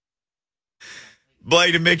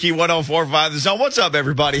Blade and Mickey, 104.5 The Zone. What's up,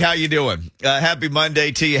 everybody? How you doing? Happy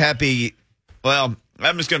Monday to you. I'm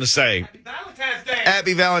just going to say. Happy Valentine's Day.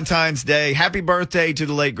 Happy Valentine's Day. Happy birthday to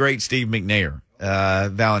the late, great Steve McNair.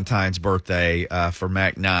 Valentine's birthday for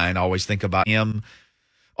Mac 9. Always think about him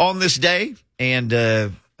on this day. And,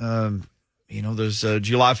 there's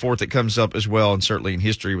July 4th that comes up as well, and certainly in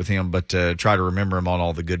history with him, but try to remember him on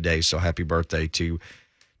all the good days. So happy birthday to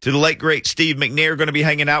the late, great Steve McNair. Going to be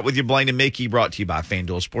hanging out with you, Blaine and Mickey, brought to you by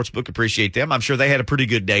FanDuel Sportsbook. Appreciate them. I'm sure they had a pretty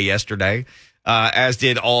good day yesterday, as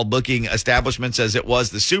did all booking establishments, as it was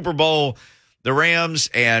the Super Bowl, the Rams,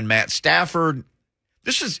 and Matt Stafford.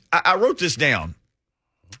 I wrote this down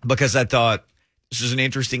because I thought this is an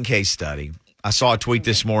interesting case study. I saw a tweet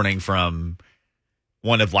this morning from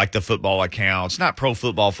one of the football accounts, not pro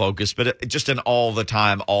football focused, but just an all the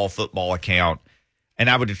time, all football account. And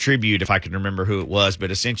I would attribute, if I can remember who it was, but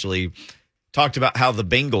essentially talked about how the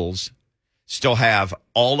Bengals still have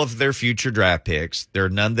all of their future draft picks. There are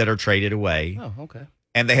none that are traded away. Oh, okay.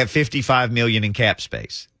 And they have $55 million in cap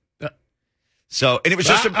space. And it was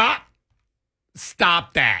just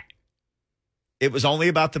stop that. It was only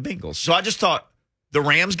about the Bengals. So I just thought the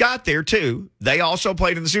Rams got there too. They also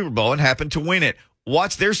played in the Super Bowl and happened to win it.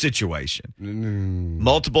 What's their situation?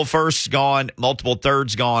 Multiple firsts gone, multiple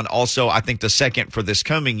thirds gone. Also, I think the second for this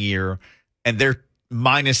coming year, and they're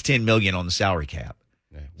minus $10 million on the salary cap.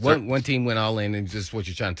 Yeah. One team went all in, and just what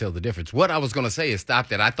you're trying to tell the difference. What I was going to say is stop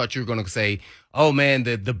that. I thought you were going to say, oh, man,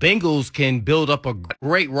 the Bengals can build up a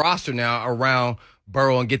great roster now around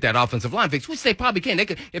Burrow and get that offensive line fixed, which they probably can. They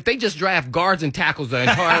could, if they just draft guards and tackles the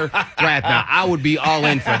entire draft now, I would be all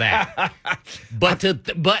in for that.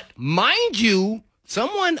 But mind you,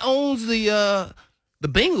 someone owns the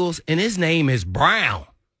Bengals, and his name is Brown.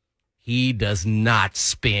 He does not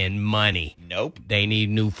spend money. Nope. They need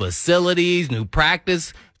new facilities, new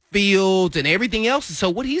practice fields, and everything else. So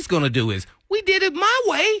what he's going to do is, we did it my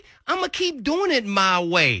way. I'm going to keep doing it my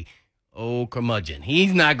way. Oh, curmudgeon.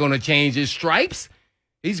 He's not going to change his stripes.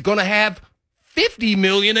 He's going to have $50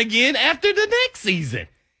 million again after the next season.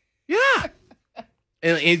 Yeah.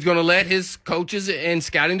 And he's going to let his coaches and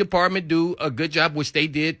scouting department do a good job, which they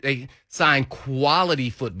did. They signed quality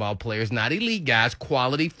football players, not elite guys,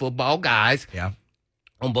 quality football guys. Yeah.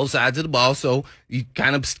 On both sides of the ball. So you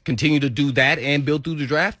kind of continue to do that and build through the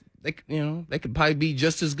draft. They could probably be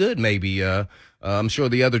just as good, maybe. I'm sure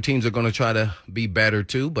the other teams are going to try to be better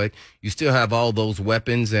too, but you still have all those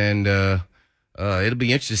weapons, and it'll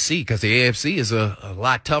be interesting to see, because the AFC is a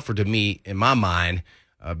lot tougher to me, in my mind,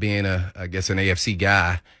 being an AFC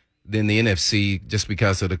guy, than the NFC, just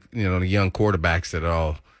because of the young quarterbacks that are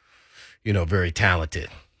all, very talented.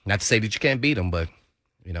 Not to say that you can't beat them, but,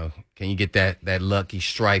 can you get that lucky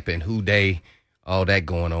stripe and who they, all that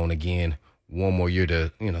going on again, one more year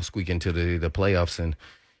to, squeak into the playoffs and,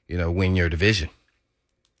 win your division.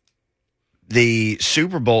 The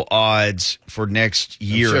Super Bowl odds for next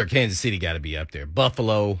year. I'm sure Kansas City got to be up there.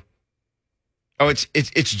 Buffalo. Oh, it's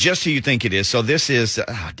just who you think it is. So this is,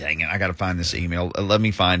 dang it, I got to find this email. Let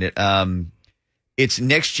me find it. It's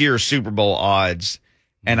next year's Super Bowl odds.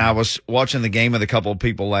 And I was watching the game with a couple of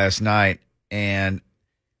people last night, and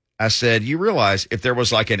I said, you realize if there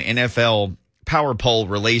was like an NFL power poll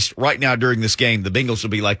released right now during this game, the Bengals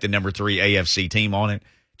would be like the number 3 AFC team on it,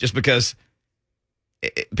 just because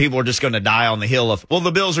people are just going to die on the hill of, well,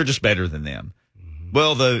 the Bills are just better than them. Mm-hmm.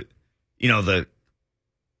 Well, the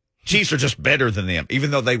Chiefs are just better than them,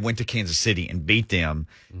 even though they went to Kansas City and beat them.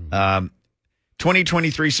 Mm-hmm.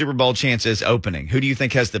 2023 Super Bowl chances opening. Who do you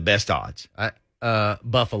think has the best odds?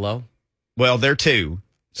 Buffalo. Well, they're 2.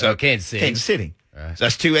 So Kansas City. Kansas City. Right. So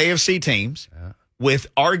that's 2 AFC teams with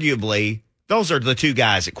arguably, those are the 2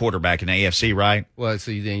 guys at quarterback in AFC, right? Well,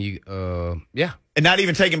 so then yeah. And not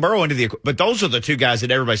even taking Burrow into but those are the 2 guys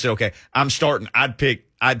that everybody said, okay, I'm starting. I'd pick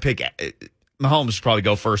Mahomes would probably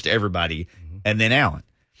go first to everybody, and then Allen.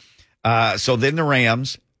 So then the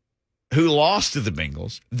Rams, who lost to the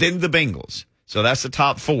Bengals, then the Bengals. So that's the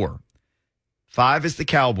top 4. 5 is the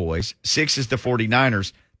Cowboys. 6 is the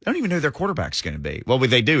 49ers. They don't even know who their quarterback's going to be. Well,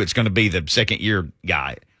 they do. It's going to be the second-year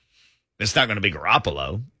guy. It's not going to be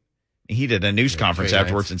Garoppolo. He did a news conference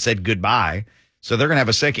afterwards and said goodbye. So they're going to have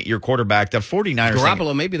a second-year quarterback. The 49ers.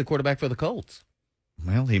 Garoppolo may be the quarterback for the Colts.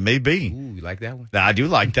 Well, he may be. Ooh, you like that one? I do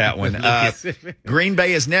like that one. Green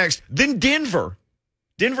Bay is next. Then Denver.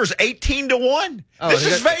 Denver's 18-1. This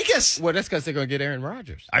is Vegas. Well, that's because they're going to get Aaron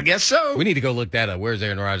Rodgers. I guess so. We need to go look that up. Where's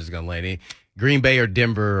Aaron Rodgers going to land? Green Bay or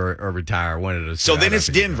Denver or retire, one of those. So then it's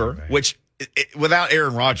Denver, which without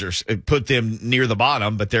Aaron Rodgers, it put them near the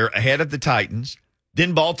bottom, but they're ahead of the Titans.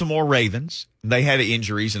 Then Baltimore Ravens. They had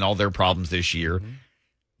injuries and all their problems this year. Mm-hmm.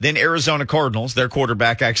 Then Arizona Cardinals, their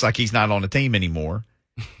quarterback acts like he's not on the team anymore.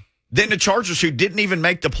 Then the Chargers, who didn't even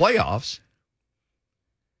make the playoffs,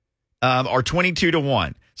 are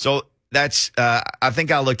 22-1. So that's, I think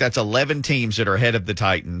I looked, that's 11 teams that are ahead of the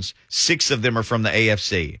Titans. 6 of them are from the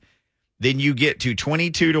AFC. Then you get to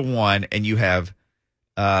 22-1, and you have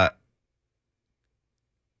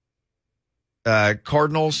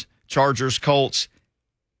Cardinals, Chargers, Colts.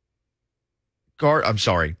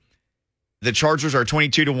 The Chargers are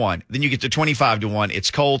 22-1. Then you get to 25-1. It's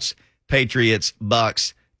Colts, Patriots,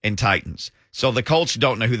 Bucks, and Titans. So the Colts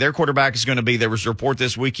don't know who their quarterback is going to be. There was a report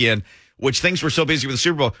this weekend, which things were so busy with the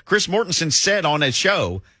Super Bowl. Chris Mortensen said on his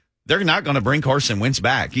show they're not going to bring Carson Wentz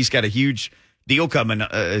back. He's got a huge deal coming. March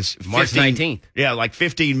 19th. Yeah, like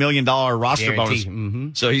 $15 million roster bonus. Mm-hmm.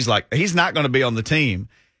 So he's like, he's not going to be on the team.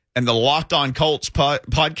 And the Locked On Colts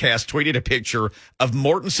podcast tweeted a picture of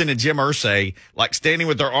Mortensen and Jim Irsay like standing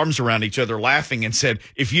with their arms around each other laughing and said,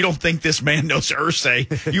 if you don't think this man knows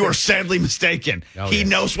Irsay, you are sadly mistaken. He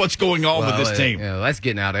knows what's going on with this team. That's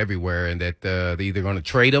getting out everywhere, and that they're either going to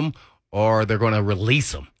trade him or they're going to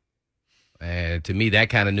release him. And to me, that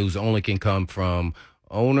kind of news only can come from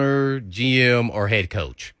owner, GM, or head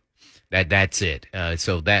coach. That's it.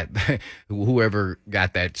 So that whoever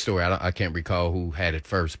got that story, I can't recall who had it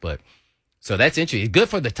first, but so that's interesting. Good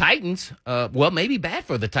for the Titans. Well, maybe bad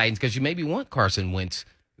for the Titans because you maybe want Carson Wentz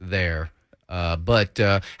there. But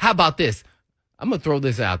how about this? I'm gonna throw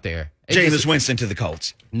this out there. Jameis Winston to the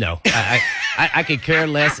Colts. No, I could care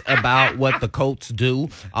less about what the Colts do.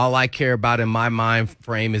 All I care about in my mind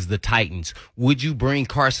frame is the Titans. Would you bring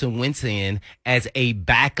Carson Wentz in as a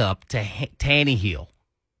backup to Tannehill?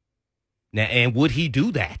 Now, and would he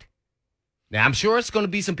do that? Now, I'm sure it's going to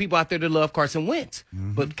be some people out there that love Carson Wentz,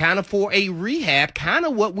 but kind of for a rehab, kind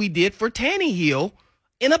of what we did for Tannehill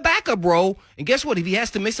in a backup role. And guess what? If he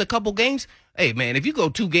has to miss a couple games, hey, man, if you go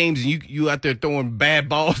 2 games and you out there throwing bad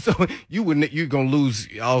balls, you're going to lose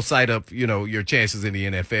all sight of, your chances in the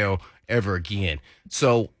NFL ever again.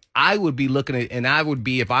 So I would be looking at, and I would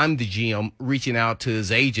be, if I'm the GM, reaching out to his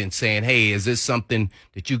agent saying, hey, is this something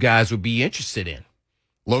that you guys would be interested in?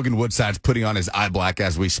 Logan Woodside's putting on his eye black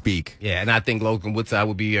as we speak. Yeah, and I think Logan Woodside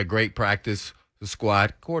would be a great practice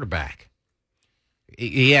squad quarterback.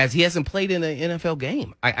 He hasn't played in an NFL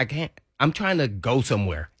game. I can't. I'm trying to go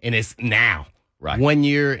somewhere, and it's now. Right. 1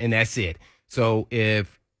 year, and that's it. So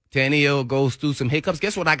if Tannehill goes through some hiccups,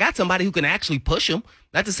 guess what? I got somebody who can actually push him.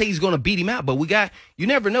 Not to say he's going to beat him out, but you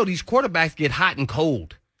never know. These quarterbacks get hot and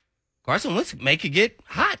cold. Carson Wentz make it get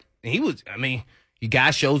hot. You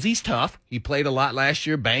guys shows he's tough. He played a lot last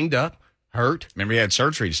year, banged up, hurt. Remember, he had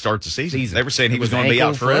surgery to start the season. They were saying he was going to be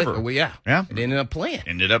out forever. Yeah. It ended up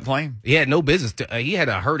playing. He had no business. He had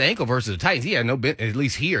a hurt ankle versus the Titans. He had no business, at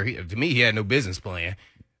least here. To me, he had no business playing.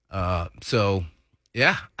 So,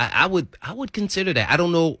 yeah, I would consider that. I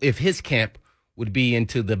don't know if his camp would be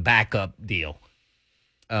into the backup deal.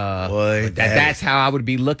 That's how I would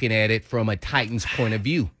be looking at it from a Titans point of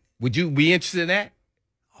view. Would you be interested in that?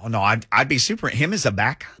 Oh, no, I'd be super. Him as a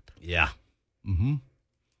backup? Yeah. Mm-hmm.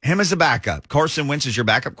 Him as a backup. Carson Wentz is your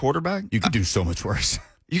backup quarterback? You could do so much worse.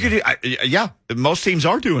 You could do, most teams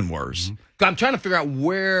are doing worse. Mm-hmm. I'm trying to figure out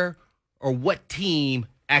where or what team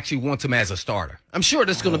actually wants him as a starter. I'm sure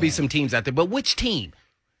there's going to be some teams out there, but which team?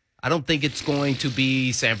 I don't think it's going to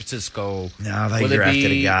be San Francisco. No, they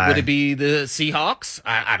drafted a guy. Would it be the Seahawks?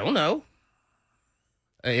 I don't know.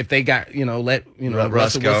 If they got, let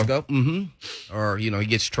Russell Wilson go. Mm-hmm. Or, he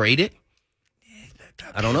gets traded.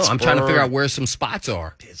 I don't know. I'm trying to figure out where some spots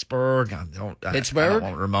are. Pittsburgh. I don't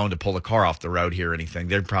want Ramon to pull a car off the road here or anything.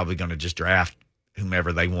 They're probably going to just draft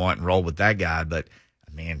whomever they want and roll with that guy. But,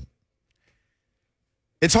 man,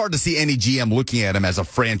 it's hard to see any GM looking at him as a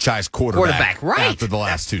franchise quarterback right. after the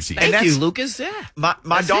last 2 seasons. Thank you, Lucas. Yeah.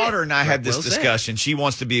 My daughter and I had this discussion. She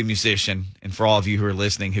wants to be a musician. And for all of you who are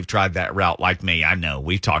listening who've tried that route like me, I know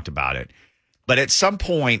we've talked about it. But at some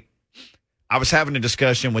point, I was having a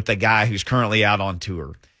discussion with a guy who's currently out on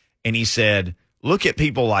tour. And he said, look at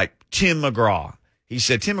people like Tim McGraw. He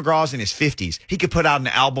said, Tim McGraw's in his 50s. He could put out an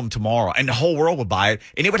album tomorrow and the whole world would buy it.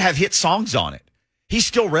 And it would have hit songs on it. He's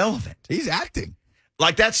still relevant. He's acting.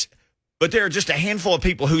 But there are just a handful of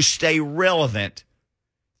people who stay relevant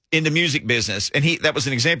in the music business. And that was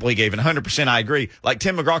an example he gave. And 100% I agree. Like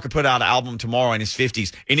Tim McGraw could put out an album tomorrow in his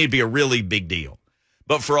 50s and it'd be a really big deal.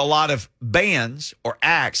 But for a lot of bands or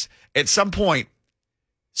acts, at some point,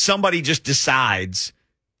 somebody just decides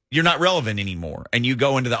you're not relevant anymore. And you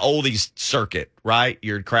go into the oldies circuit, right?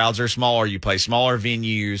 Your crowds are smaller. You play smaller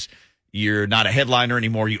venues. You're not a headliner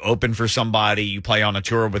anymore. You open for somebody. You play on a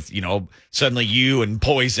tour with, suddenly you and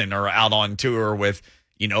Poison are out on tour with,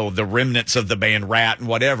 the remnants of the band Rat and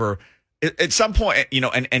whatever. At some point,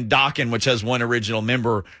 and Dokken, which has one original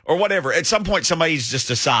member or whatever, at some point somebody just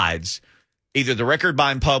decides, either the record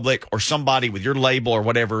buying public or somebody with your label or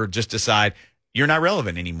whatever, just decide you're not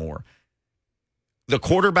relevant anymore. The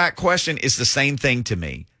quarterback question is the same thing to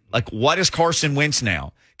me. Like, what is Carson Wentz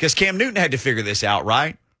now? Because Cam Newton had to figure this out,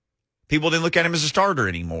 right? People didn't look at him as a starter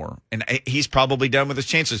anymore, and he's probably done with his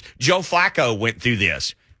chances. Joe Flacco went through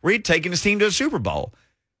this, where he'd taken his team to the Super Bowl.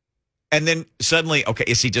 And then suddenly, okay,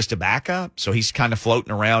 is he just a backup? So he's kind of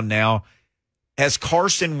floating around now. Has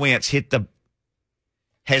Carson Wentz hit the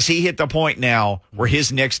point now where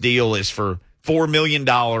his next deal is for $4 million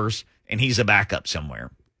and he's a backup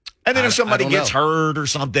somewhere? And then if somebody gets hurt or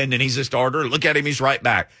something and he's a starter, look at him, he's right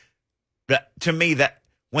back. But to me, that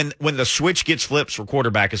when the switch gets flipped for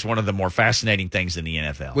quarterback is one of the more fascinating things in the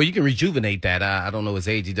NFL. Well, you can rejuvenate that. I don't know his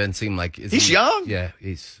age. He doesn't seem like he's young. Yeah,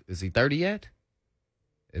 is he 30 yet?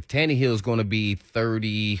 If Tannehill is going to be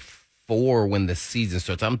 34 when the season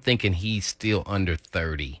starts, I'm thinking he's still under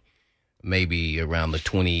 30, maybe around the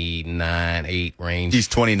 29-8 range. He's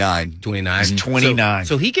 29. 29. He's 29.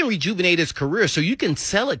 So he can rejuvenate his career. So you can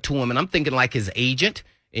sell it to him. And I'm thinking like his agent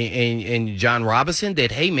and John Robinson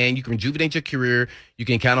that, hey, man, you can rejuvenate your career. You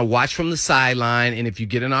can kind of watch from the sideline. And if you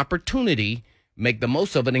get an opportunity, make the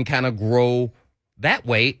most of it and kind of grow that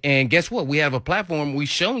way. And guess what? We have a platform. We've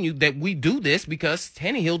shown you that we do this because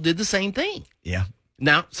Tannehill did the same thing. Yeah.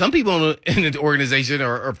 Now, some people in the organization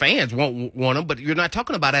or fans won't want him, but you're not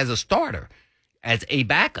talking about as a starter, as a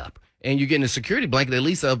backup. And you're getting a security blanket, at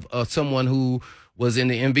least of someone who was in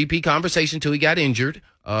the MVP conversation till he got injured,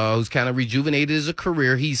 who's kind of rejuvenated his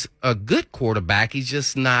career. He's a good quarterback. He's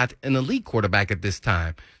just not an elite quarterback at this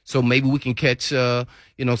time. So maybe we can catch, some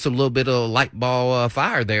little bit of light ball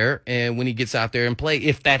fire there, and when he gets out there and play,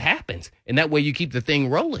 if that happens, and that way you keep the thing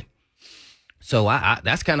rolling. So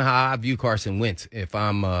that's kind of how I view Carson Wentz. If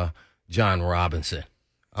I'm John Robinson,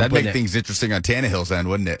 that'd make things interesting on Tannehill's end,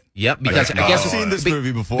 wouldn't it? Yep. Because I guess I've seen this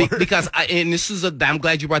movie before. I'm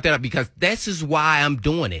glad you brought that up because this is why I'm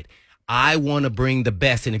doing it. I want to bring the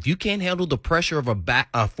best, and if you can't handle the pressure of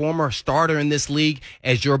a former starter in this league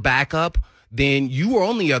as your backup, then you are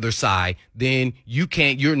on the other side. Then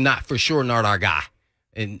you're not for sure not our guy.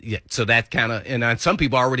 And yeah, so that kind of, and some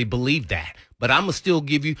people already believe that, but I'm going to still I'm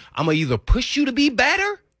going to either push you to be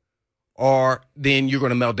better or then you're going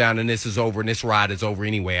to melt down and this is over and this ride is over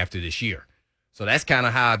anyway after this year. So that's kind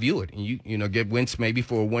of how I view it. And you get Wentz maybe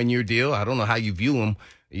for a 1-year deal. I don't know how you view him.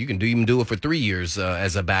 You can even do it for 3 years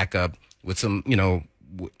as a backup with some,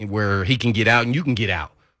 where he can get out and you can get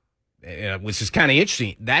out. Which is kind of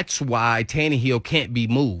interesting. That's why Tannehill can't be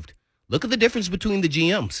moved. Look at the difference between the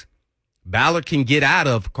GMs. Ballard can get out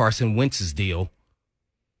of Carson Wentz's deal.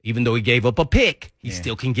 Even though he gave up a pick, he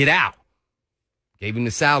still can get out. Gave him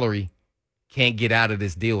the salary, can't get out of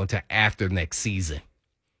this deal until after next season.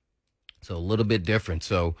 So a little bit different.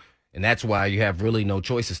 So, and that's why you have really no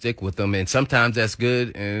choice to stick with them. And sometimes that's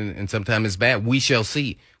good and sometimes it's bad. We shall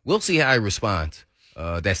see. We'll see how he responds.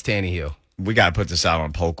 That's Tannehill. We got to put this out on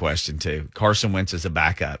a poll question, too. Carson Wentz is a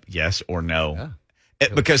backup, yes or no? Yeah.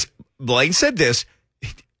 Because Blaine said this,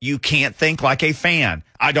 you can't think like a fan.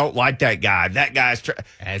 I don't like that guy. That guy's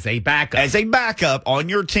as a backup. As a backup on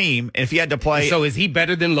your team, and if you had to play. So is he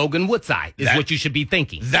better than Logan Woodside is what you should be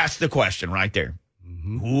thinking. That's the question right there.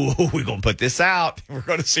 Mm-hmm. Ooh, we're going to put this out. We're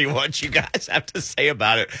going to see what you guys have to say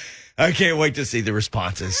about it. I can't wait to see the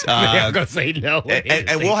responses. I'm going to say no.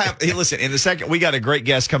 And we'll have, listen, in the second, we got a great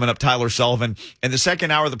guest coming up, Tyler Sullivan. In the second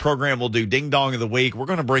hour of the program, we'll do Ding Dong of the Week. We're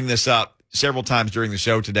going to bring this up several times during the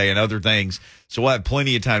show today and other things. So we'll have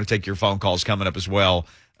plenty of time to take your phone calls coming up as well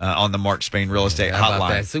on the Mark Spain Real Estate Hotline. About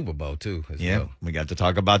that Super Bowl, too. Well. We got to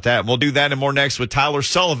talk about that. We'll do that and more next with Tyler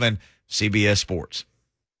Sullivan, CBS Sports.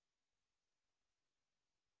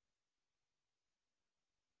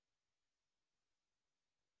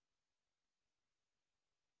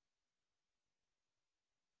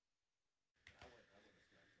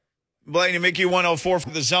 Blaine and Mickey 104 for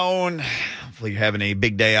the Zone. Hopefully you're having a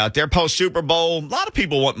big day out there. Post-Super Bowl. A lot of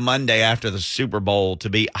people want Monday after the Super Bowl to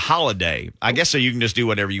be a holiday. I guess so you can just do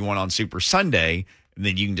whatever you want on Super Sunday, and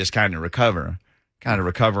then you can just kind of recover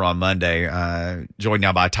on Monday. Joined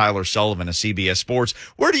now by Tyler Sullivan of CBS Sports.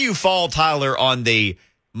 Where do you fall, Tyler, on the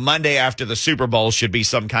Monday after the Super Bowl should be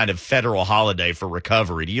some kind of federal holiday for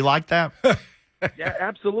recovery? Do you like that? Yeah,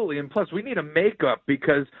 absolutely. And plus, we need a makeup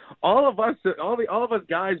because all of us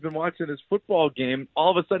guys been watching this football game.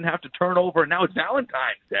 All of a sudden, have to turn over, and now it's Valentine's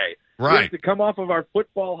Day. Right. We have to come off of our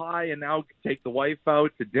football high and now take the wife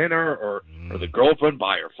out to dinner or the girlfriend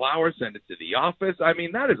buy her flowers, send it to the office. I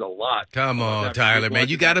mean, that is a lot. Come on, Tyler, man.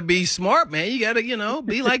 You got to be smart, man. You got to,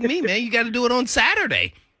 be like me, man. You got to do it on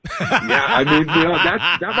Saturday. Yeah, I mean,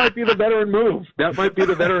 that might be the veteran move. That might be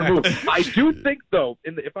the veteran move. I do think, though,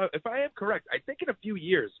 if I am correct, I think in a few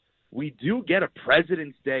years we do get a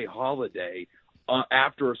President's Day holiday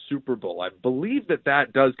after a Super Bowl. I believe that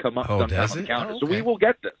does come up sometime on the calendar. So we will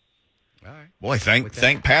get this. All right. Boy,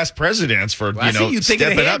 thank past presidents for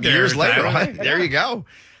stepping up years later. Right? There you go.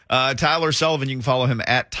 Tyler Sullivan, you can follow him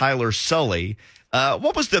at Tyler Sully.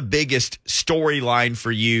 What was the biggest storyline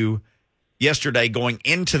for you yesterday going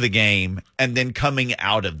into the game and then coming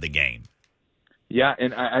out of the game? Yeah,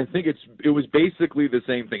 and I think it was basically the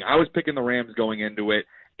same thing. I was picking the Rams going into it,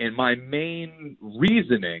 and my main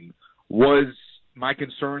reasoning was my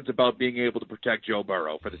concerns about being able to protect Joe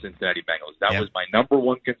Burrow for the Cincinnati Bengals. That was my number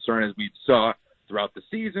one concern, as we saw throughout the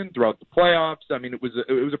season, throughout the playoffs. I mean, it was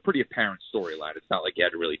a pretty apparent storyline. It's not like you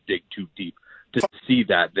had to really dig too deep to see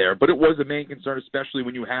that there, but it was a main concern, especially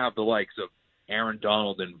when you have the likes of Aaron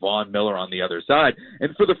Donald and Von Miller on the other side.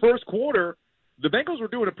 And for the first quarter, the Bengals were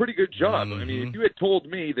doing a pretty good job. I mean, if you had told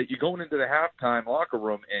me that you're going into the halftime locker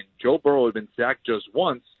room and Joe Burrow had been sacked just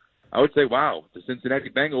once, I would say, wow, the Cincinnati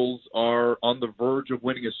Bengals are on the verge of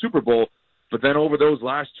winning a Super Bowl. But then over those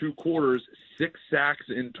last two quarters, 6 sacks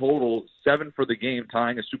in total, 7 for the game,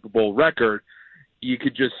 tying a Super Bowl record. You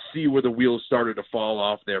could just see where the wheels started to fall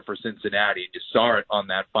off there for Cincinnati. You saw it on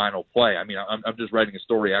that final play. I mean, I'm just writing a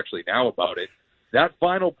story actually now about it. That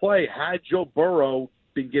final play, had Joe Burrow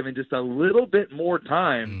been given just a little bit more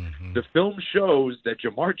time, the film shows that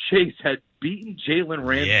Jamar Chase had beaten Jalen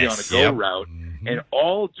Ramsey on a go route, and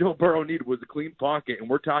all Joe Burrow needed was a clean pocket, and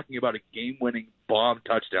we're talking about a game-winning bomb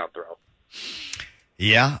touchdown throw.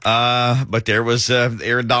 Yeah, but there was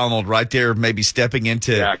Aaron Donald right there maybe stepping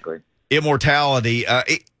into immortality.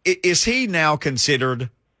 Is he now considered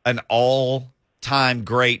an all-time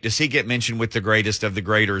great? Does he get mentioned with the greatest of the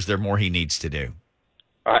great, or is there more he needs to do?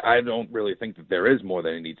 I don't really think that there is more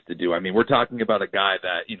that he needs to do. I mean, we're talking about a guy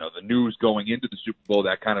that, the news going into the Super Bowl,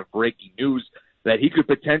 that kind of breaking news that he could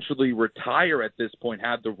potentially retire at this point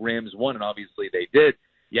had the Rams won, and obviously they did.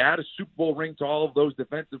 You add a Super Bowl ring to all of those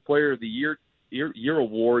Defensive Player of the Year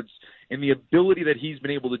awards, and the ability that he's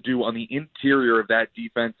been able to do on the interior of that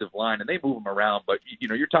defensive line, and they move him around, but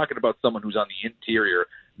you're talking about someone who's on the interior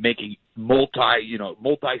making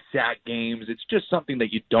multi-sack games. It's just something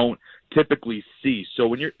that you don't typically see. So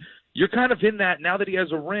when you're kind of in that, now that he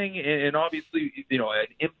has a ring and obviously, an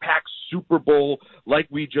impact Super Bowl like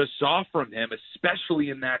we just saw from him, especially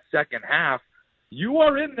in that second half, you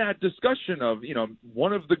are in that discussion of,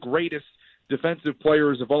 one of the greatest defensive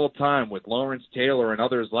players of all time with Lawrence Taylor and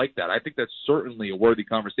others like that. I think that's certainly a worthy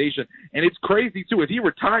conversation. And it's crazy, too. If he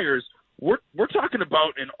retires, we're talking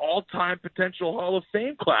about an all-time potential Hall of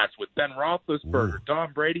Fame class with Ben Roethlisberger,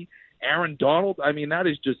 Tom Brady, Aaron Donald. I mean, that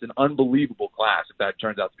is just an unbelievable class if that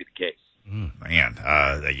turns out to be the case.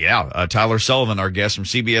 Tyler Sullivan, our guest from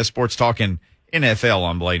CBS Sports, talking NFL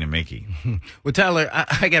on Blaine and Mickey. Well, Tyler,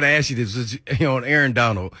 I got to ask you this. On Aaron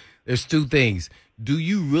Donald, there's two things. Do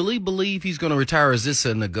you really believe he's going to retire, or is this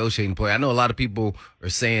a negotiating play? I know a lot of people are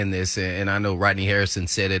saying this, and I know Rodney Harrison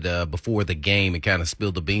said it before the game and kind of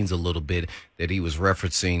spilled the beans a little bit, that he was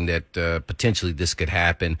referencing that potentially this could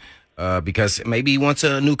happen because maybe he wants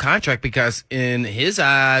a new contract, because in his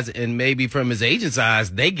eyes and maybe from his agent's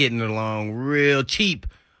eyes, they getting along real cheap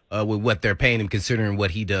with what they're paying him, considering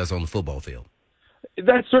what he does on the football field.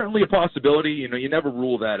 That's certainly a possibility. You never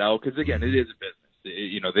rule that out because, again, it is a business.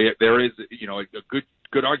 There is a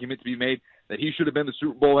good argument to be made that he should have been the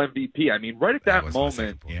Super Bowl MVP. I mean, right at that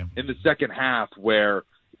moment in the second half where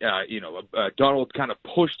Donald kind of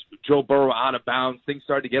pushed Joe Burrow out of bounds, things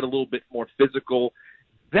started to get a little bit more physical.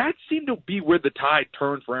 That seemed to be where the tide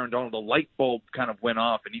turned for Aaron Donald. The light bulb kind of went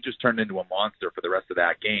off, and he just turned into a monster for the rest of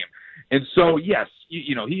that game. And so, yes, he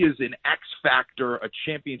is an X factor, a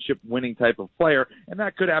championship-winning type of player, and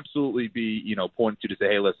that could absolutely be, pointed to say,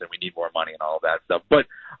 hey, listen, we need more money and all of that stuff. But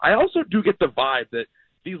I also do get the vibe that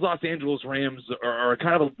these Los Angeles Rams are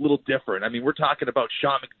kind of a little different. I mean, we're talking about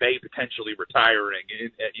Sean McVay potentially retiring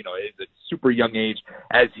at a super young age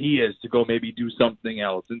as he is, to go maybe do something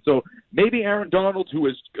else. And so maybe Aaron Donald, who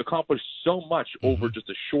has accomplished so much over just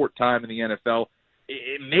a short time in the NFL,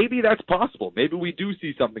 maybe that's possible. Maybe we do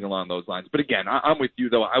see something along those lines. But again, I'm with you,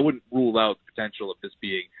 though. I wouldn't rule out the potential of this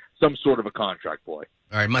being some sort of a contract play.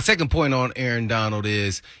 All right, my second point on Aaron Donald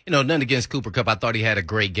is, nothing against Cooper Kupp. I thought he had a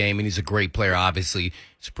great game, and he's a great player. Obviously,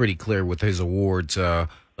 it's pretty clear with his awards. But,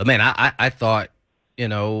 man, I thought,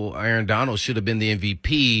 Aaron Donald should have been the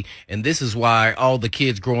MVP, and this is why all the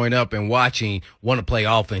kids growing up and watching want to play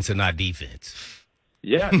offense and not defense.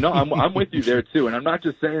 Yeah, no, I'm with you there too, and I'm not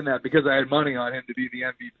just saying that because I had money on him to be the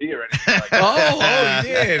MVP or anything like that.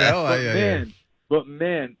 You did. But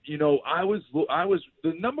man, I was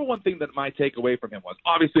the number one thing that my takeaway from him was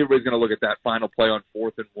obviously everybody's going to look at that final play on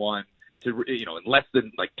 4th and 1 to in less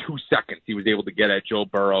than like 2 seconds he was able to get at Joe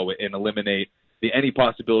Burrow and eliminate any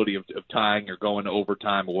possibility of tying or going to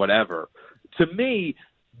overtime or whatever. To me,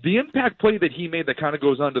 the impact play that he made that kind of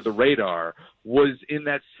goes under the radar was in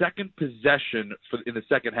that second possession in the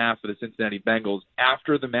second half of the Cincinnati Bengals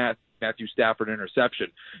after the Matthew Stafford interception.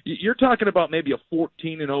 You're talking about maybe a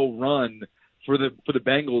 14-0 run for the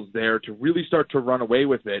Bengals there to really start to run away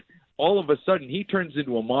with it. All of a sudden, he turns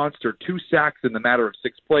into a monster, 2 sacks in the matter of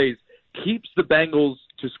 6 plays, keeps the Bengals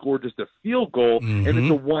to score just a field goal, and it's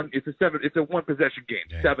a one possession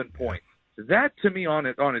game, 7 points. That to me on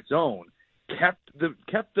its own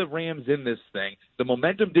kept the Rams in this thing. The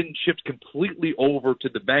momentum didn't shift completely over to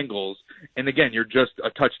the Bengals, and again, you're just a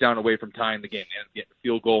touchdown away from tying the game and getting a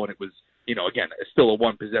field goal, and it was again, it's still a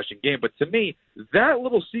one possession game. But to me, that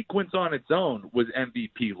little sequence on its own was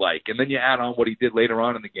MVP like, and then you add on what he did later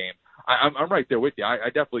on in the game. I'm right there with you. I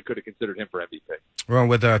definitely could have considered him for MVP. We're on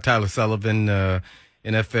with Tyler Sullivan,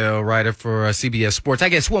 NFL writer for CBS Sports. I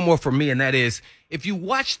guess one more for me, and that is, if you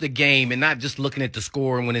watch the game and not just looking at the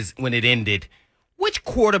score and when it ended, which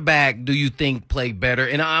quarterback do you think played better?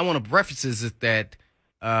 And I want to preface this is that,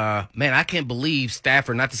 man, I can't believe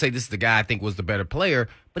Stafford, not to say this is the guy I think was the better player,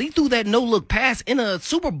 but he threw that no-look pass in a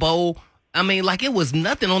Super Bowl. I mean, like it was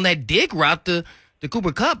nothing on that dig route to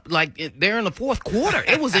Cooper Kupp, like there in the fourth quarter.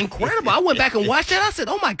 It was incredible. I went back and watched that. I said,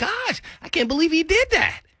 oh, my gosh, I can't believe he did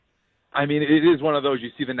that. I mean, it is one of those you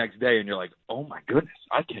see the next day and you're like, oh my goodness,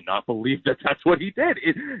 I cannot believe that's what he did.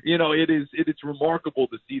 It's remarkable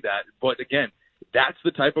to see that. But again, that's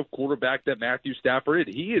the type of quarterback that Matthew Stafford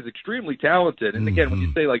is. He is extremely talented. And again, when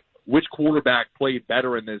you say like which quarterback played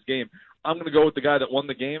better in this game, I'm going to go with the guy that won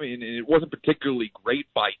the game. And it wasn't particularly great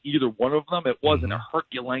by either one of them. It wasn't a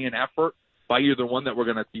Herculean effort by either one that we're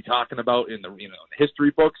going to be talking about in the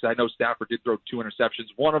history books. I know Stafford did throw 2 interceptions.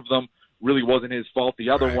 One of them really wasn't his fault. The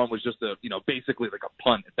other one was just basically like a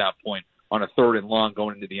punt at that point on a 3rd and long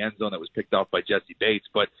going into the end zone that was picked off by Jesse Bates.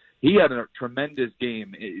 But he had a tremendous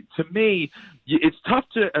game. To me, it's tough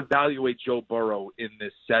to evaluate Joe Burrow in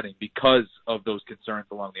this setting because of those concerns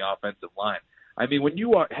along the offensive line. I mean, when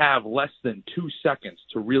you have less than 2 seconds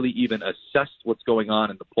to really even assess what's going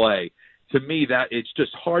on in the play, to me, that it's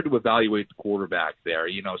just hard to evaluate the quarterback there,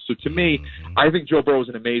 So to me, I think Joe Burrow is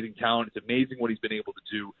an amazing talent. It's amazing what he's been able to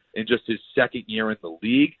do in just his second year in the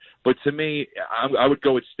league. But to me, I would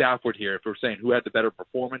go with Stafford here. If we're saying who had the better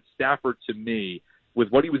performance, Stafford to me, with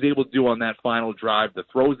what he was able to do on that final drive, the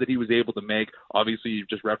throws that he was able to make. Obviously, you've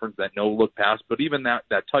just referenced that no-look pass, but even that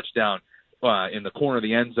touchdown in the corner of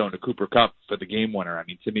the end zone to Cooper Kupp for the game winner. I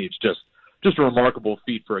mean, to me, it's just a remarkable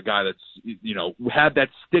feat for a guy that's had that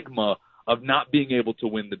stigma of not being able to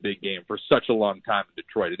win the big game for such a long time in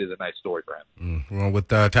Detroit. It is a nice story for him. Well, with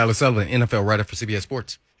Tyler Sullivan, NFL writer for CBS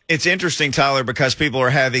Sports. It's interesting, Tyler, because people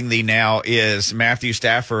are having is Matthew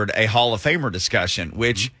Stafford a Hall of Famer discussion,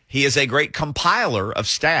 which he is a great compiler of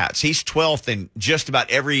stats. He's 12th in just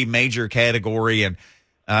about every major category, and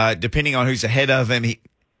depending on who's ahead of him,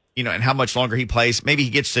 and how much longer he plays, maybe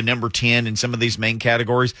he gets to number 10 in some of these main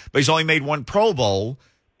categories, but he's only made 1 Pro Bowl.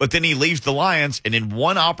 But then he leaves the Lions, and in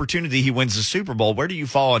one opportunity, he wins the Super Bowl. Where do you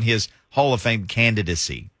fall on his Hall of Fame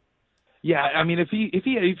candidacy? Yeah, I mean, if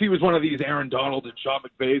he was one of these Aaron Donald and Sean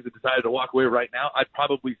McVays that decided to walk away right now, I'd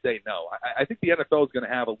probably say no. I think the NFL is going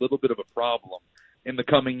to have a little bit of a problem in the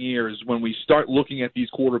coming years when we start looking at these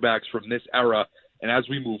quarterbacks from this era, and as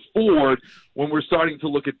we move forward, when we're starting to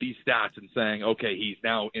look at these stats and saying, okay, he's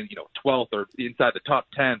now in 12th or inside the top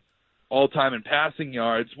 10. All-time in passing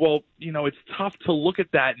yards. Well, it's tough to look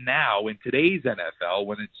at that now in today's NFL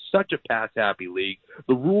when it's such a pass-happy league.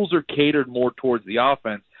 The rules are catered more towards the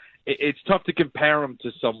offense. It's tough to compare him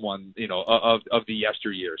to someone, of the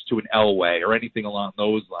yesteryears, to an Elway or anything along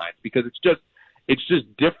those lines, because it's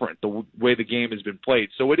just different the way the game has been played.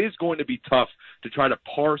 So it is going to be tough to try to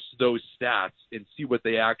parse those stats and see what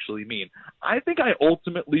they actually mean. I think I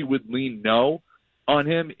ultimately would lean no on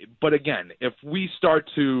him. But again, if we start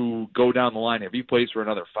to go down the line, if he plays for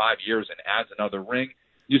another 5 years and adds another ring,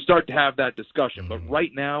 you start to have that discussion. But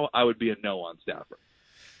right now, I would be a no on Stafford.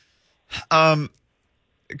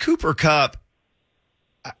 Cooper Kupp,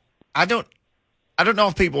 I don't know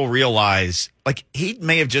if people realize, like, he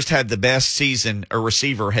may have just had the best season a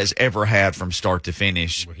receiver has ever had from start to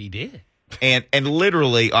finish. Well, he did. And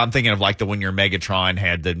literally, I'm thinking of like the one year Megatron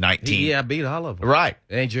had the 19. Yeah, beat all of them. Right.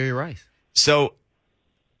 And Jerry Rice. So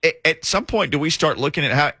at some point, do we start looking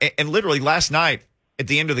at how, and literally last night at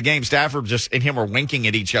the end of the game, Stafford just and him were winking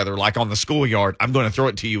at each other like on the schoolyard, I'm going to throw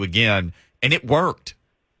it to you again. And it worked.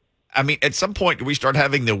 I mean, at some point, do we start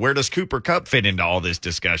having the where does Cooper Kupp fit into all this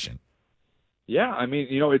discussion? Yeah, I mean,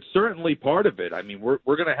 it's certainly part of it. I mean, we're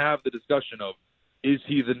going to have the discussion of, is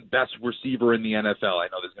he the best receiver in the NFL? I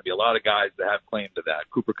know there's going to be a lot of guys that have claim to that.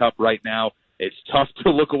 Cooper Kupp right now, it's tough to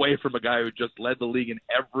look away from a guy who just led the league in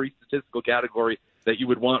every statistical category that you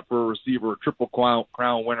would want for a receiver, a triple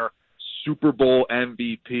crown winner, Super Bowl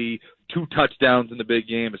MVP, 2 touchdowns in the big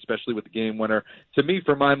game, especially with the game winner. To me,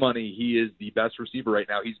 for my money, he is the best receiver right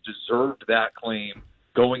now. He's deserved that claim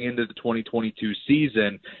going into the 2022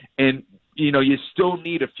 season. And, you still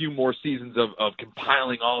need a few more seasons of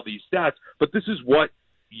compiling all these stats, but this is what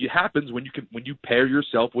happens when you pair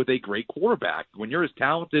yourself with a great quarterback. When you're as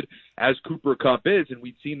talented as Cooper Kupp is, and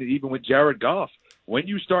we've seen it even with Jared Goff, when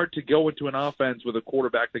you start to go into an offense with a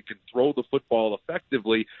quarterback that can throw the football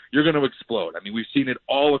effectively, you're going to explode. I mean, we've seen it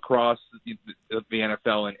all across the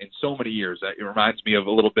NFL in so many years. It reminds me of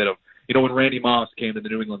a little bit of, when Randy Moss came to the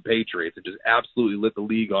New England Patriots and just absolutely lit the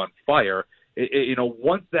league on fire.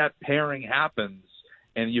 Once that pairing happens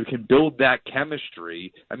and you can build that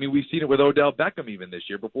chemistry, I mean, we've seen it with Odell Beckham even this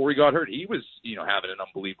year. Before he got hurt, he was, having an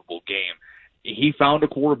unbelievable game. He found a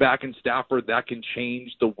quarterback in Stafford that can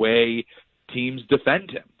change the way teams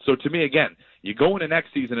defend him. So to me, again, you go into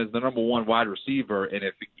next season as the number 1 wide receiver, and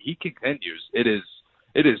if he continues, it is,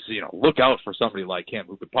 look out for somebody like him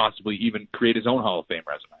who could possibly even create his own Hall of Fame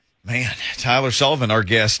resume. Man, Tyler Sullivan, our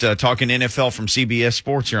guest, talking NFL from CBS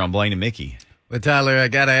Sports here on Blaine and Mickey. Well, Tyler, I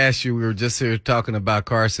got to ask you, we were just here talking about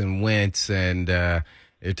Carson Wentz, and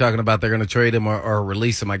you're talking about they're going to trade him or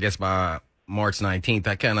release him, I guess, by March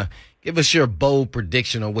 19th. Give us your bold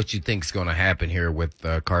prediction on what you think is going to happen here with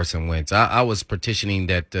Carson Wentz. I was petitioning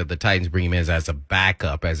that the Titans bring him in as a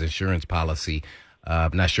backup, as insurance policy.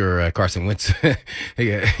 I'm not sure Carson Wentz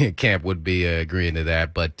camp would be agreeing to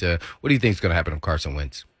that, but what do you think is going to happen with Carson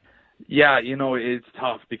Wentz? Yeah, it's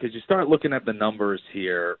tough because you start looking at the numbers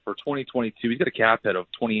here. For 2022, he's got a cap hit of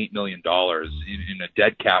 $28 million in a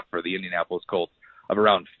dead cap for the Indianapolis Colts of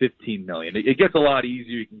around $15 million. It gets a lot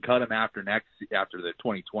easier. You can cut him after the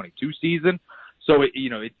 2022 season. So,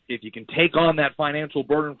 if you can take on that financial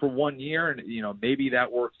burden for 1 year and, maybe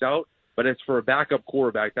that works out. But as for a backup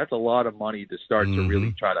quarterback, that's a lot of money to start to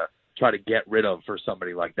really try to get rid of for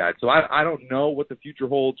somebody like that. So I don't know what the future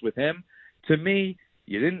holds with him. To me,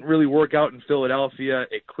 you didn't really work out in Philadelphia.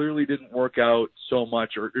 It clearly didn't work out so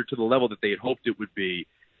much or to the level that they had hoped it would be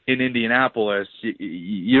in Indianapolis.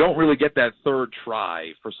 You don't really get that third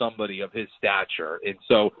try for somebody of his stature. And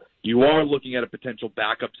so you are looking at a potential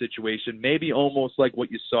backup situation, maybe almost like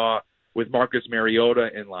what you saw with Marcus Mariota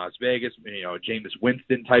in Las Vegas. Jameis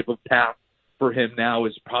Winston type of path for him now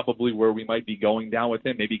is probably where we might be going down with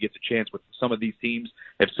him. Maybe he gets a chance with some of these teams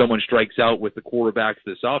if someone strikes out with the quarterbacks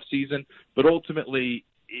this offseason. But ultimately,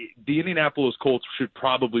 the Indianapolis Colts should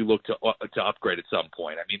probably look to upgrade at some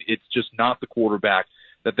point. I mean, it's just not the quarterback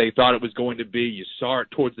that they thought it was going to be. You saw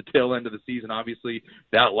it towards the tail end of the season. Obviously,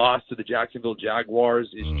 that loss to the Jacksonville Jaguars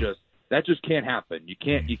is just can't happen. You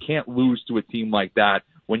can't lose to a team like that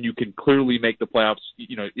when you can clearly make the playoffs.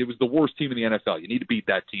 It was the worst team in the NFL. You need to beat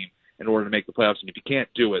that team in order to make the playoffs. And if you can't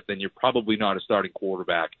do it, then you're probably not a starting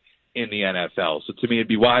quarterback in the NFL. So to me, it'd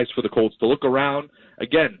be wise for the Colts to look around.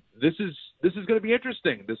 Again, this is going to be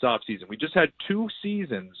interesting this offseason. We just had 2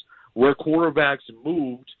 seasons where quarterbacks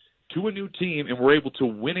moved to a new team and were able to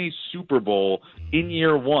win a Super Bowl in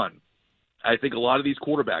year 1. I think a lot of these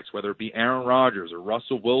quarterbacks, whether it be Aaron Rodgers or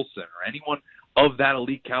Russell Wilson or anyone of that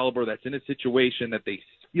elite caliber that's in a situation that they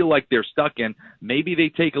feel like they're stuck in, maybe they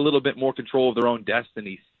take a little bit more control of their own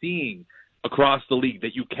destiny, seeing across the league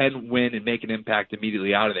that you can win and make an impact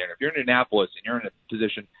immediately out of there. And if you're in Indianapolis and you're in a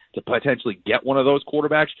position to potentially get one of those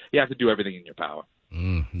quarterbacks, you have to do everything in your power.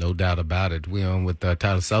 No doubt about it. We're on with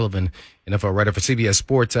Tyler Sullivan, NFL writer for CBS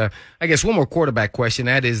Sports. I guess one more quarterback question.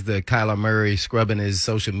 That is the Kyler Murray scrubbing his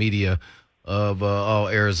social media of all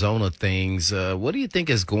Arizona things. What do you think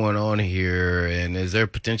is going on here? And is there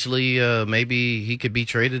potentially maybe he could be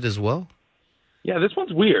traded as well? Yeah, this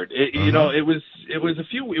one's weird. It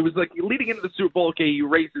was like leading into the Super Bowl. Okay, he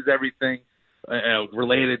erases everything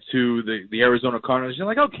related to the Arizona Cardinals. You're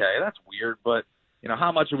like, okay, that's weird, but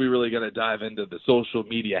how much are we really going to dive into the social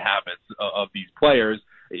media habits of these players?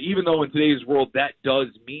 Even though in today's world that does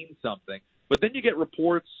mean something. But then you get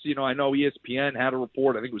reports, I know ESPN had a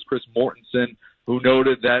report, I think it was Chris Mortensen, who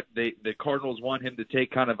noted that the Cardinals want him to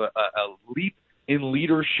take kind of a leap in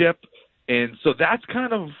leadership And so that's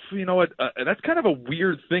kind of, that's kind of a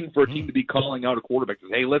weird thing for a team to be calling out a quarterback.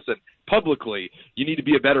 Hey, listen, publicly, you need to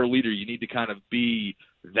be a better leader. You need to kind of be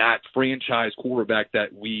that franchise quarterback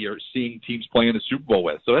that we are seeing teams play in the Super Bowl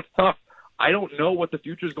with. So that's tough. I don't know what the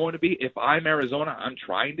future is going to be. If I'm Arizona, I'm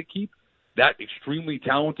trying to keep that extremely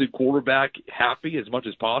talented quarterback happy as much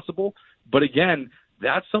as possible. But again,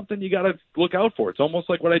 that's something you got to look out for. It's almost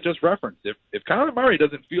like what I just referenced. If Kyler Murray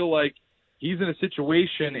doesn't feel like he's in a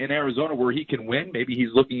situation in Arizona where he can win, maybe he's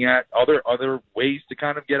looking at other ways to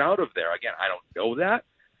kind of get out of there. Again, I don't know that.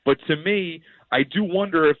 But to me, I do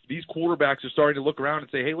wonder if these quarterbacks are starting to look around and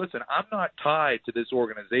say, hey, listen, I'm not tied to this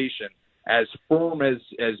organization as firm as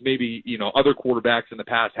maybe, other quarterbacks in the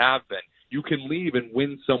past have been. You can leave and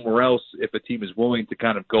win somewhere else if a team is willing to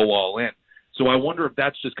kind of go all in. So I wonder if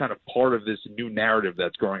that's just kind of part of this new narrative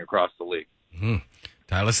that's growing across the league. Mm-hmm.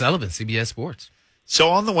 Tyler Sullivan, CBS Sports. So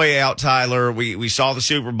on the way out, Tyler, we saw the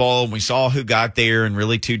Super Bowl and we saw who got there, and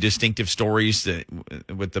really two distinctive stories that,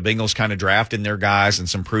 with the Bengals kind of drafting their guys and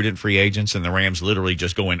some prudent free agents, and the Rams literally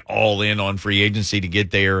just going all in on free agency to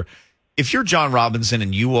get there. If you're John Robinson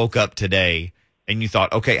and you woke up today and you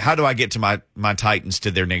thought, okay, how do I get to my Titans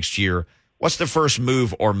to their next year? What's the first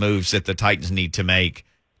move or moves that the Titans need to make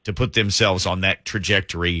to put themselves on that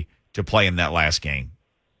trajectory to play in that last game?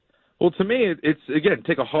 Well, to me, it's, again,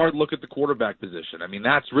 take a hard look at the quarterback position. I mean,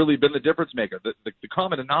 that's really been the difference maker. The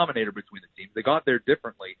common denominator between the teams, they got there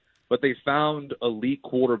differently, but they found elite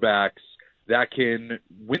quarterbacks that can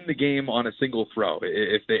win the game on a single throw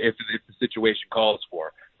if the situation calls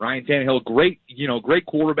for. Ryan Tannehill, great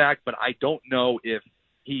quarterback, but I don't know if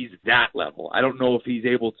he's that level. I don't know if he's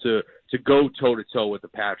able to go toe-to-toe with a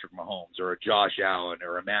Patrick Mahomes or a Josh Allen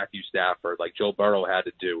or a Matthew Stafford like Joe Burrow had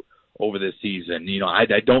to do over this season. I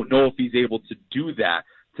don't know if he's able to do that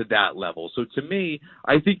to that level. So to me,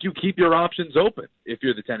 I think you keep your options open if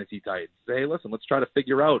you're the Tennessee Titans. Say, hey, listen, let's try to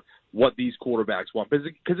figure out what these quarterbacks want.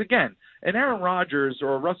 Because again, an Aaron Rodgers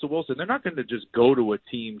or a Russell Wilson, they're not going to just go to a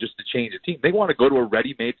team just to change a team. They want to go to a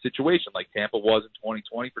ready-made situation like Tampa was in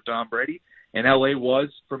 2020 for Tom Brady and LA was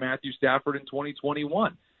for Matthew Stafford in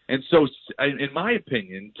 2021. And so, in my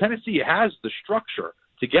opinion, Tennessee has the structure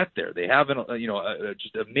to get there. They have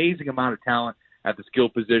just an amazing amount of talent at the skill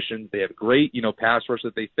positions. They have great, pass rush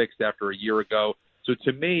that they fixed after a year ago. So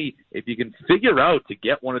to me, if you can figure out to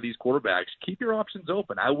get one of these quarterbacks, keep your options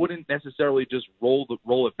open. I wouldn't necessarily just roll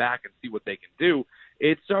it back and see what they can do.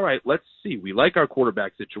 It's all right. Let's see. We like our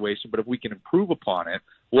quarterback situation, but if we can improve upon it,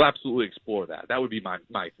 we'll absolutely explore that. That would be my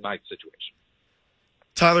situation.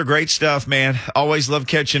 Tyler, great stuff, man. Always love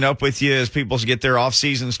catching up with you. As people get their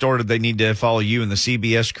off-season started, they need to follow you and the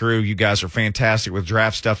CBS crew. You guys are fantastic with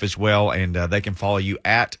draft stuff as well, and they can follow you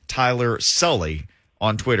at Tyler Sully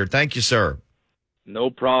on Twitter. Thank you, sir. No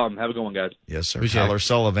problem. Have a good one, guys. Yes, sir. Appreciate Tyler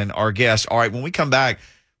Sullivan, our guest. All right, when we come back,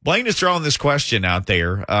 Blaine is throwing this question out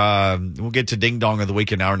there. We'll get to Ding Dong of the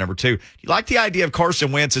Week in hour number 2. Do you like the idea of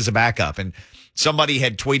Carson Wentz as a backup? And somebody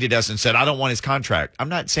had tweeted us and said, I don't want his contract. I'm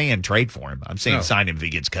not saying trade for him. I'm saying sign him if he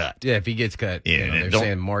gets cut. Yeah, if he gets cut. Yeah, they're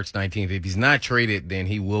saying March 19th. If he's not traded, then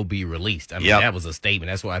he will be released. I mean, that was a statement.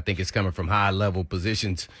 That's why I think it's coming from high-level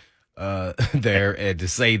positions there, and to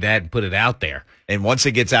say that and put it out there. And once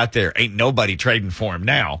it gets out there, ain't nobody trading for him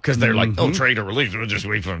now because they're like, oh, trade or release. We'll just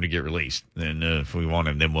wait for him to get released. Then if we want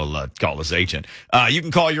him, then we'll call his agent. You can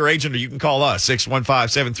call your agent or you can call us,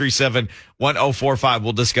 615-737-1045.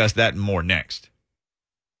 We'll discuss that and more next.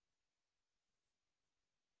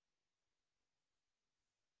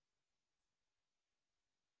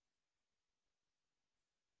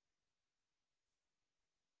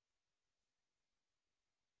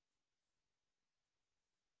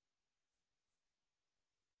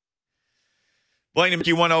 Blaine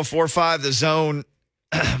McHugh 1045, The Zone.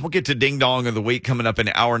 We'll get to Ding Dong of the Week coming up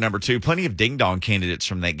in hour number 2. Plenty of Ding Dong candidates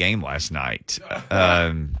from that game last night.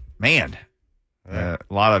 Man, a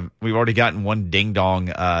lot of, we've already gotten one Ding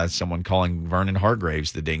Dong, someone calling Vernon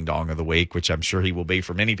Hargraves the Ding Dong of the Week, which I'm sure he will be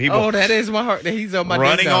for many people. Oh, that is my heart. He's on my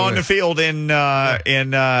running Ding Dong on list. the field in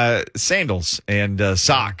sandals and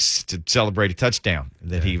socks to celebrate a touchdown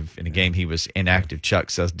that in a game he was inactive. Chuck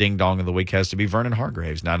says Ding Dong of the Week has to be Vernon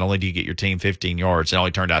Hargraves. Not only do you get your team 15 yards, it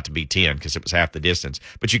only turned out to be 10 because it was half the distance,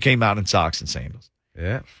 but you came out in socks and sandals.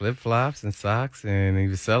 Yeah, flip-flops and socks, and he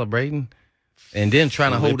was celebrating. And then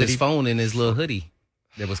trying to hold his phone in his little hoodie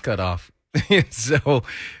that was cut off. So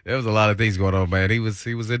there was a lot of things going on, man. He was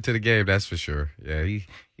into the game, that's for sure. Yeah,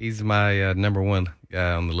 he's my number one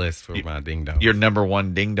guy on the list for my Ding Dong. Your number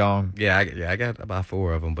one Ding Dong? Yeah, I got about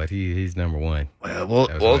 4 of them, but he's number one.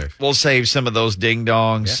 Well, we'll save some of those Ding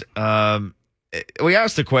Dongs. Yeah. we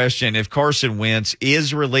asked the question if Carson Wentz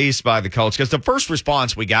is released by the Colts, because the first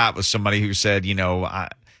response we got was somebody who said,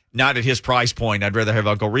 not at his price point, I'd rather have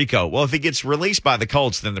Uncle Rico. Well, if he gets released by the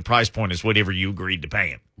Colts, then the price point is whatever you agreed to pay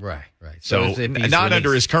him. Right. So if he's not released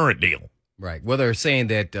under his current deal. Right. Well, they're saying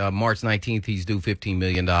that March 19th he's due $15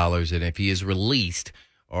 million, and if he is released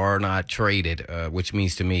or not traded, which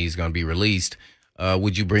means to me he's going to be released,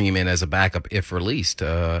 would you bring him in as a backup if released?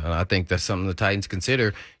 And I think that's something the Titans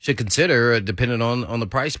should consider, depending on the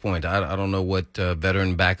price point. I don't know what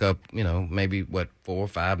veteran backup, maybe what, $4 or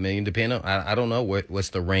 $5 million, depending on. I don't know what's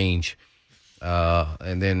the range.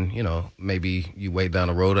 And then, maybe you wait down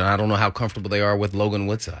the road, and I don't know how comfortable they are with Logan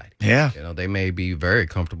Woodside. Yeah. They may be very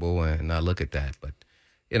comfortable and not look at that. But,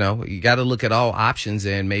 you got to look at all options,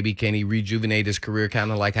 and maybe can he rejuvenate his career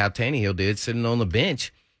kind of like how Tannehill did, sitting on the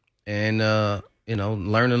bench and,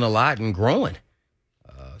 learning a lot and growing.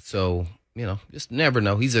 So, just never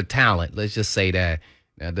know. He's a talent. Let's just say that.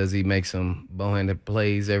 Now, does he make some boneheaded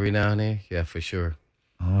plays every now and then? Yeah, for sure.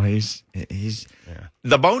 Oh, he's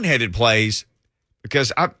the boneheaded plays.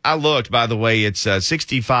 Because I looked, by the way, it's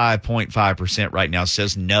 65.5% right now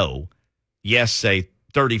says no. Yes, say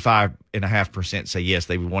 35.5% say yes,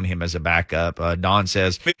 they would want him as a backup. Don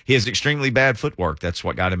says he has extremely bad footwork. That's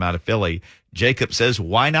what got him out of Philly. Jacob says,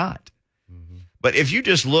 why not? Mm-hmm. But if you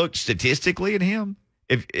just look statistically at him,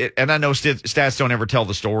 and I know stats don't ever tell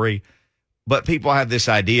the story, but people have this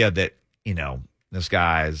idea that, this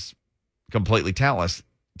guy is completely talentless.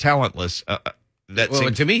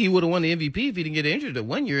 To me, he would have won the MVP if he didn't get injured at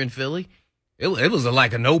 1 year in Philly. It was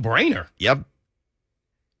like a no-brainer. Yep.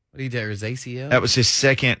 What did he do? His ACL? That was his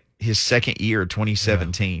second year,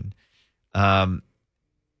 2017. Yeah.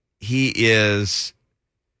 He is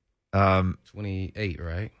 28,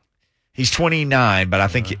 right? He's 29, but I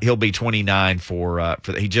think he'll be 29 for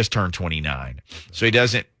he just turned 29. So he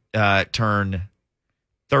doesn't turn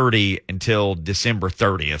 30 until December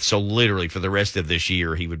 30th. So literally for the rest of this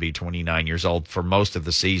year, he would be 29 years old for most of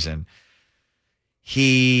the season.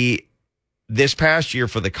 This past year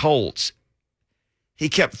for the Colts, he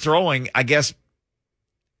kept throwing, I guess,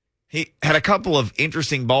 he had a couple of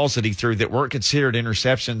interesting balls that he threw that weren't considered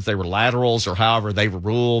interceptions. They were laterals or however they were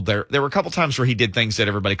ruled. There were a couple times where he did things that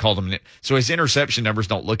everybody called them. So his interception numbers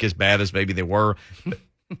don't look as bad as maybe they were.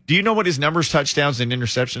 Do you know what his numbers, touchdowns, and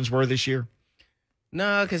interceptions were this year?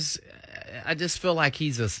 No, because I just feel like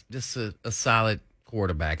he's just a solid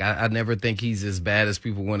quarterback. I never think he's as bad as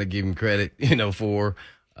people want to give him credit, for.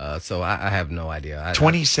 So I have no idea.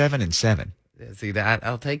 27-7. See that?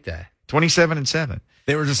 I'll take that. 27-7.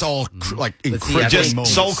 They were just all just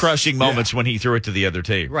soul-crushing moments when he threw it to the other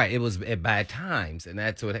team. Right. It was at bad times, and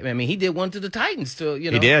that's what. I mean, he did one to the Titans too.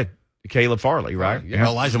 He did. Caleb Farley, right? Yeah.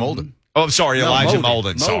 Elijah Molden. Oh, I'm sorry, Elijah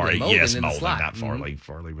Molden. Sorry, Molden yes, Molden, not Farley.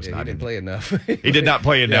 Farley was not. He didn't play enough. He did not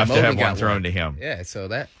play enough to have one thrown to him. Yeah, so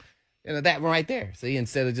that that right there. See,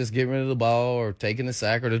 instead of just getting rid of the ball or taking the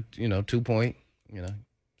sack or the 2-point,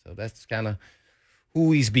 so that's kind of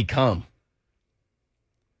who he's become.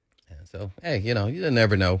 And so, hey, you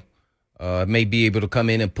never know. May be able to come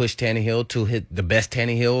in and push Tannehill to hit the best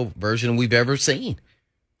Tannehill version we've ever seen,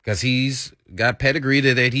 because he's got pedigree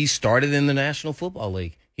that he started in the National Football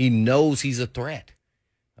League. He knows he's a threat,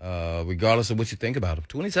 regardless of what you think about him.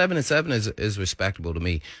 27-7 is respectable to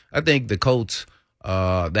me. I think the Colts,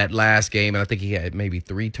 that last game, and I think he had maybe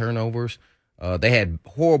 3 turnovers. They had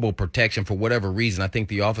horrible protection for whatever reason. I think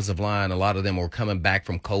the offensive line, a lot of them were coming back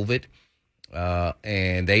from COVID,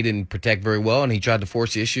 and they didn't protect very well, and he tried to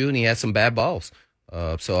force the issue, and he had some bad balls.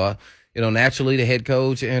 So naturally the head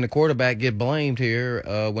coach and the quarterback get blamed here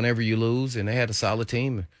whenever you lose, and they had a solid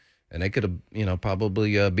team. And they could have,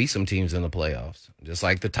 probably beat some teams in the playoffs, just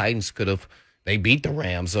like the Titans could have. They beat the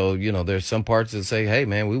Rams. So, there's some parts that say, hey,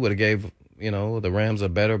 man, we would have gave, the Rams a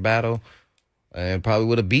better battle and probably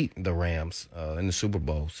would have beat the Rams in the Super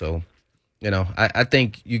Bowl. So, I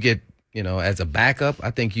think you get, as a backup,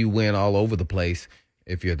 I think you win all over the place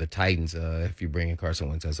if you're the Titans, if you bring in Carson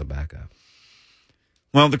Wentz as a backup.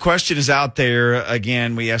 Well, the question is out there.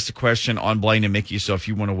 Again, we asked the question on Blaine and Mickey, so if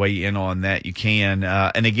you want to weigh in on that, you can.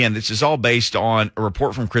 And again, this is all based on a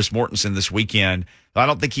report from Chris Mortensen this weekend. I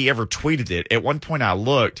don't think he ever tweeted it. At one point I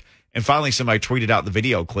looked, and finally somebody tweeted out the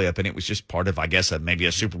video clip, and it was just part of, I guess, maybe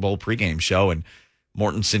a Super Bowl pregame show. And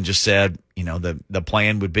Mortensen just said, the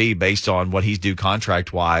plan would be, based on what he's due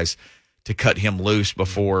contract-wise, to cut him loose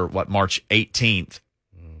before, March 18th.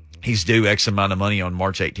 He's due X amount of money on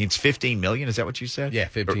March 18th. It's $15 million. Is that what you said? Yeah,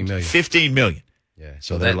 $15 million. $15 million. Yeah,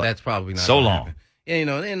 so that's probably not so long. And,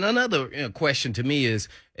 and another question to me is,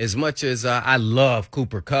 as much as I love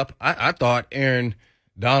Cooper Kupp, I thought Aaron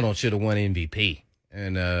Donald should have won MVP.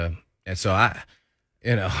 And And so I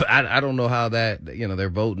don't know how that, they're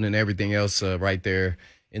voting and everything else right there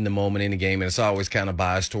in the moment in the game. And it's always kind of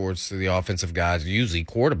biased towards the offensive guys, usually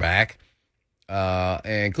quarterback.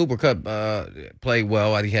 And Cooper Kupp played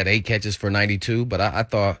well. He had 8 catches for 92. But I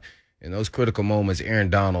thought in those critical moments, Aaron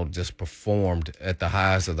Donald just performed at the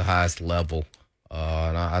highest of the highest level.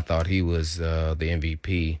 And I thought he was the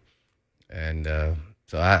MVP. And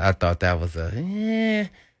so I thought that was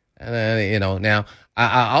now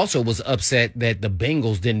I also was upset that the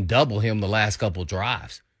Bengals didn't double him the last couple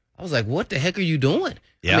drives. I was like, what the heck are you doing?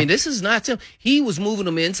 Yeah. I mean, this is not – he was moving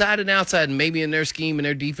them inside and outside, and maybe in their scheme and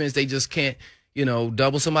their defense they just can't,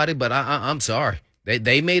 double somebody. But I'm sorry.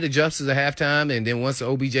 They made adjustments at halftime, and then once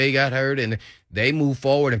OBJ got hurt and they moved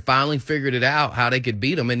forward and finally figured it out how they could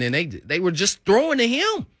beat him, and then they were just throwing to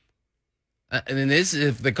him. And then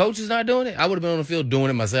if the coach is not doing it, I would have been on the field doing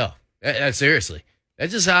it myself. Seriously.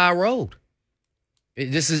 That's just how I rolled.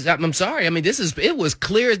 I'm sorry. I mean, it was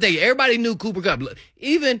clear as day. Everybody knew Cooper Kupp.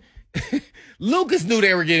 Even Lucas knew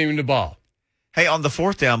they were getting him the ball. Hey, on the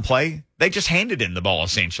 4th down play, they just handed him the ball,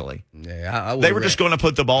 essentially. Yeah, they were just going to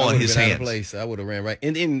put the ball in his hands. I would have ran right.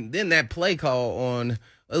 And then that play call it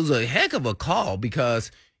was a heck of a call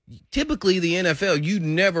because typically the NFL, you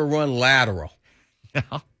never run lateral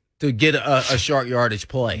to get a short yardage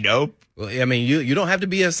play. Nope. I mean, you don't have to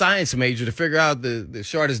be a science major to figure out the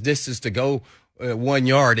shortest distance to go 1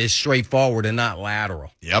 yard is straightforward and not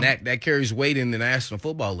lateral. Yep. And that carries weight in the National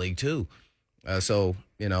Football League, too. So,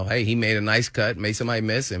 hey, he made a nice cut, made somebody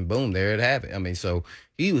miss, and boom, there it happened. I mean, so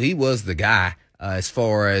he was the guy as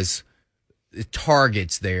far as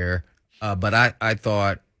targets there. But I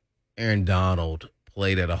thought Aaron Donald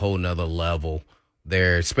played at a whole nother level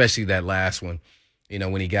there, especially that last one.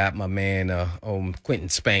 When he got my man on Quentin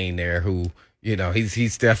Spain there, who,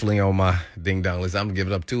 he's definitely on my ding-dong list. I'm going to give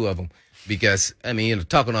it up 2 of them because, I mean,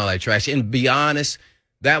 talking all that trash. And to be honest,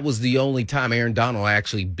 that was the only time Aaron Donald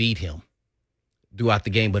actually beat him throughout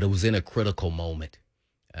the game, but it was in a critical moment.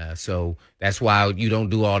 So that's why you don't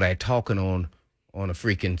do all that talking on a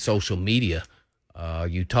freaking social media.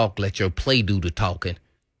 You talk, let your play do the talking,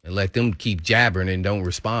 and let them keep jabbering and don't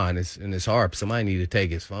respond. It's hard. Somebody need to take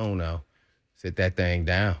his phone now. Sit that thing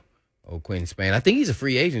down. Old Quentin Spain. I think he's a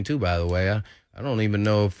free agent, too, by the way. I don't even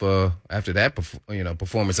know if after that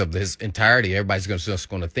performance of his entirety, everybody's just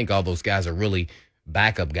going to think all those guys are really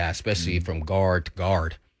backup guys, especially from guard to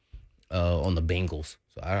guard on the Bengals.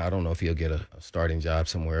 So I don't know if he'll get a starting job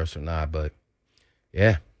somewhere else or not. But,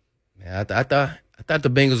 yeah, I thought the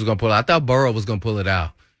Bengals were going to pull it out. I thought Burrow was going to pull it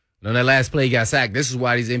out. And on that last play, he got sacked. This is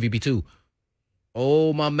why he's MVP, too.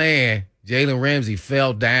 Oh, my man. Jalen Ramsey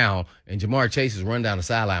fell down, and Jamar Chase is run down the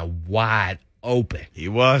sideline wide open. He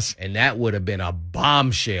was. And that would have been a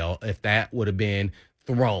bombshell if that would have been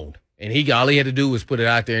thrown. And all he had to do was put it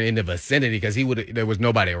out there in the vicinity because there was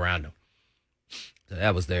nobody around him. So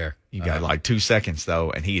that was there. You got like 2 seconds,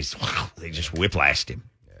 though, and they just whiplashed him.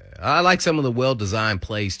 I like some of the well-designed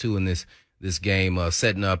plays, too, in this game,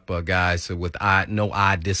 setting up guys with no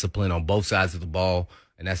eye discipline on both sides of the ball.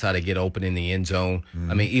 And that's how they get open in the end zone.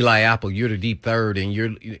 Mm-hmm. I mean, Eli Apple, you're the deep third,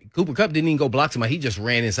 and Cooper Kupp didn't even go block somebody. He just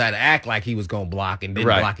ran inside to act like he was going to block and didn't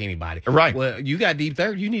block anybody. Right. Well, you got deep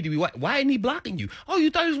third. You need to be – why isn't he blocking you? Oh,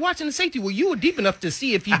 you thought he was watching the safety. Well, you were deep enough to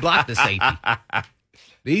see if he blocked the safety.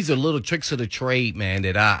 These are little tricks of the trade, man,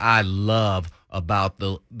 that I love about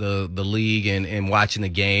the league and watching the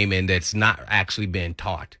game, and that's not actually being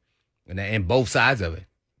taught. And both sides of it.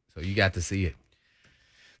 So you got to see it.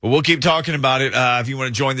 Well, we'll keep talking about it. If you want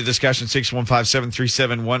to join the discussion,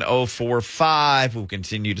 615-737-1045. We'll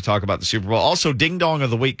continue to talk about the Super Bowl. Also, Ding Dong of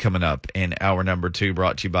the Week coming up in hour number 2,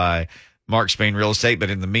 brought to you by Mark Spain Real Estate. But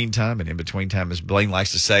in the meantime, and in between time, as Blaine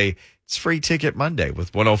likes to say, it's Free Ticket Monday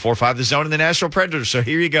with 1045 The Zone and the Nashville Predators. So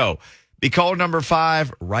here you go. Be caller number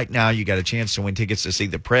 5. Right now, you got a chance to win tickets to see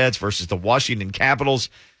the Preds versus the Washington Capitals.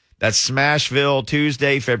 That's Smashville,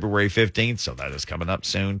 Tuesday, February 15th. So that is coming up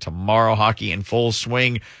soon. Tomorrow, hockey in full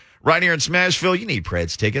swing. Right here in Smashville, you need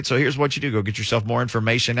Preds tickets. So here's what you do. Go get yourself more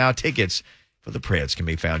information now. Tickets for the Preds can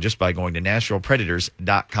be found just by going to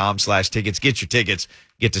NashvillePredators.com/tickets. Get your tickets.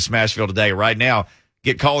 Get to Smashville today. Right now,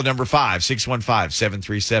 get caller number 5,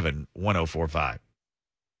 615-737-1045.